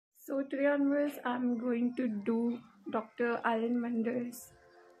So today onwards, I'm going to do Dr. Alan Mendel's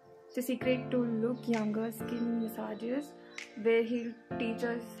The Secret to Look Younger skin massages, where he'll teach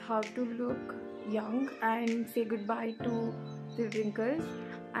us how to look young and say goodbye to the wrinkles.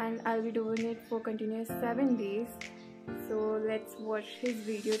 And I'll be doing it for continuous 7 days. So let's watch his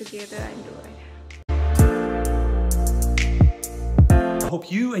video together and do it. I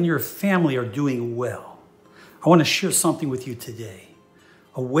hope you and your family are doing well. I want to share something with you today.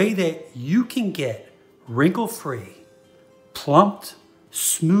 A way that you can get wrinkle-free, plumped,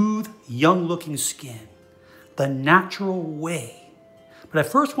 smooth, young-looking skin. The natural way. But I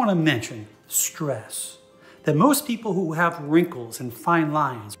first want to mention stress. That most people who have wrinkles and fine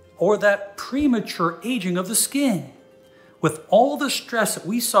lines, or that premature aging of the skin, with all the stress that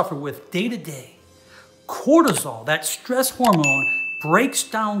we suffer with day to day, cortisol, that stress hormone, breaks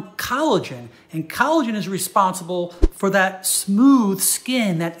down collagen, and collagen is responsible for that smooth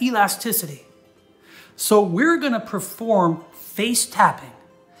skin, that elasticity. So we're gonna perform face tapping,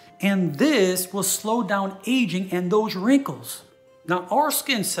 and this will slow down aging and those wrinkles. Now, our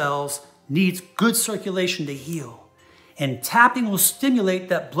skin cells needs good circulation to heal, and tapping will stimulate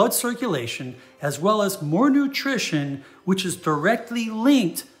that blood circulation as well as more nutrition, which is directly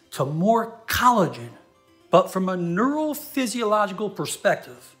linked to more collagen. But from a neurophysiological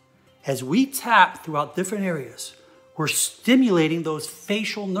perspective, as we tap throughout different areas, we're stimulating those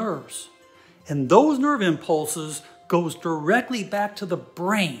facial nerves. And those nerve impulses goes directly back to the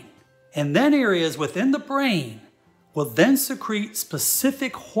brain. And then areas within the brain will then secrete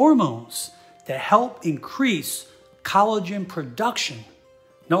specific hormones to help increase collagen production.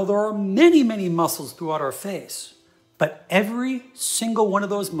 Now, there are many, many muscles throughout our face, but every single one of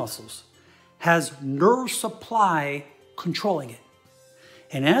those muscles has nerve supply controlling it.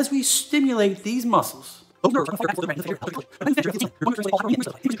 And as we stimulate these muscles, those nerves are going to fire back to the brain.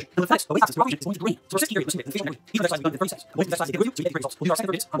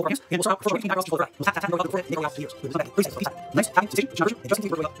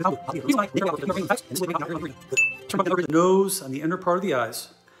 The nose and the inner part of the eyes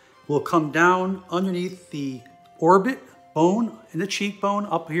will come down underneath the orbit bone and the cheekbone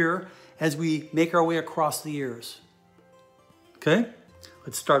up here as we make our way across the ears. Okay,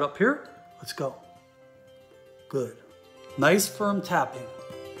 let's start up here. Let's go. Good. Nice firm tapping.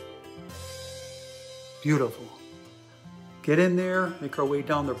 Beautiful. Get in there, make our way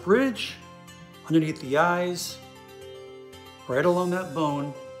down the bridge, underneath the eyes, right along that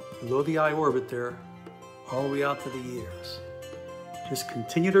bone, below the eye orbit there, all the way out to the ears. Just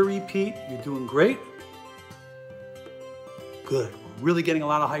continue to repeat. You're doing great. Good. We're really getting a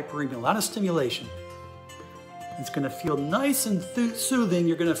lot of hyperemia, a lot of stimulation. It's going to feel nice and soothing.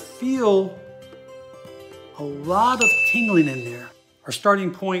 You're going to feel a lot of tingling in there. Our starting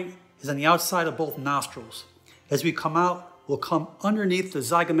point is on the outside of both nostrils. As we come out, we'll come underneath the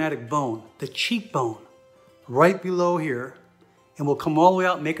zygomatic bone, the cheekbone, right below here, and we'll come all the way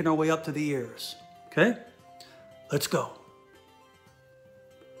out, making our way up to the ears. Okay? Let's go.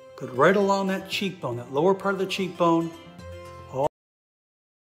 Good. Right along that cheekbone, that lower part of the cheekbone.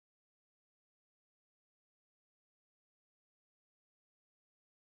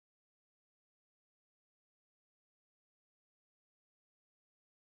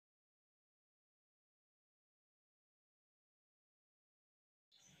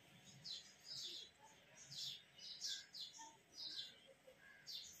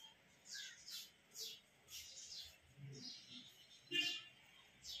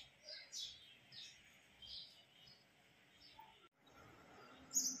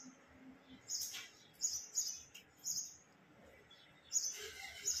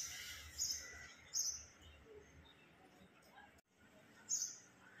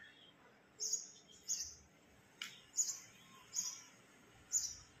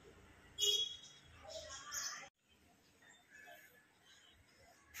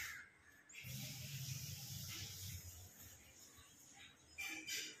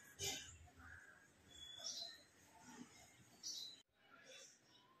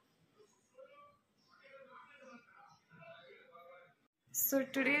 So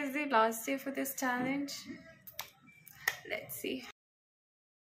today is the last day for this challenge. Let's see.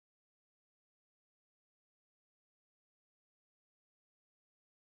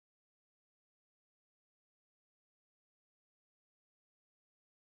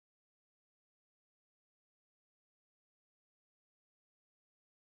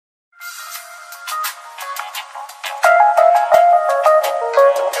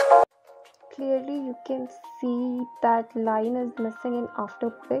 Clearly you can see that line is missing in after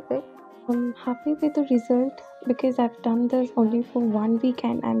pic. I'm happy with the result because I've done this only for 1 week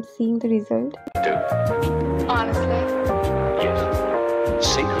and I'm seeing the result. Honestly? Yes.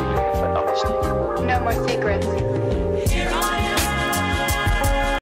 Secretly, but honestly. No more secrets.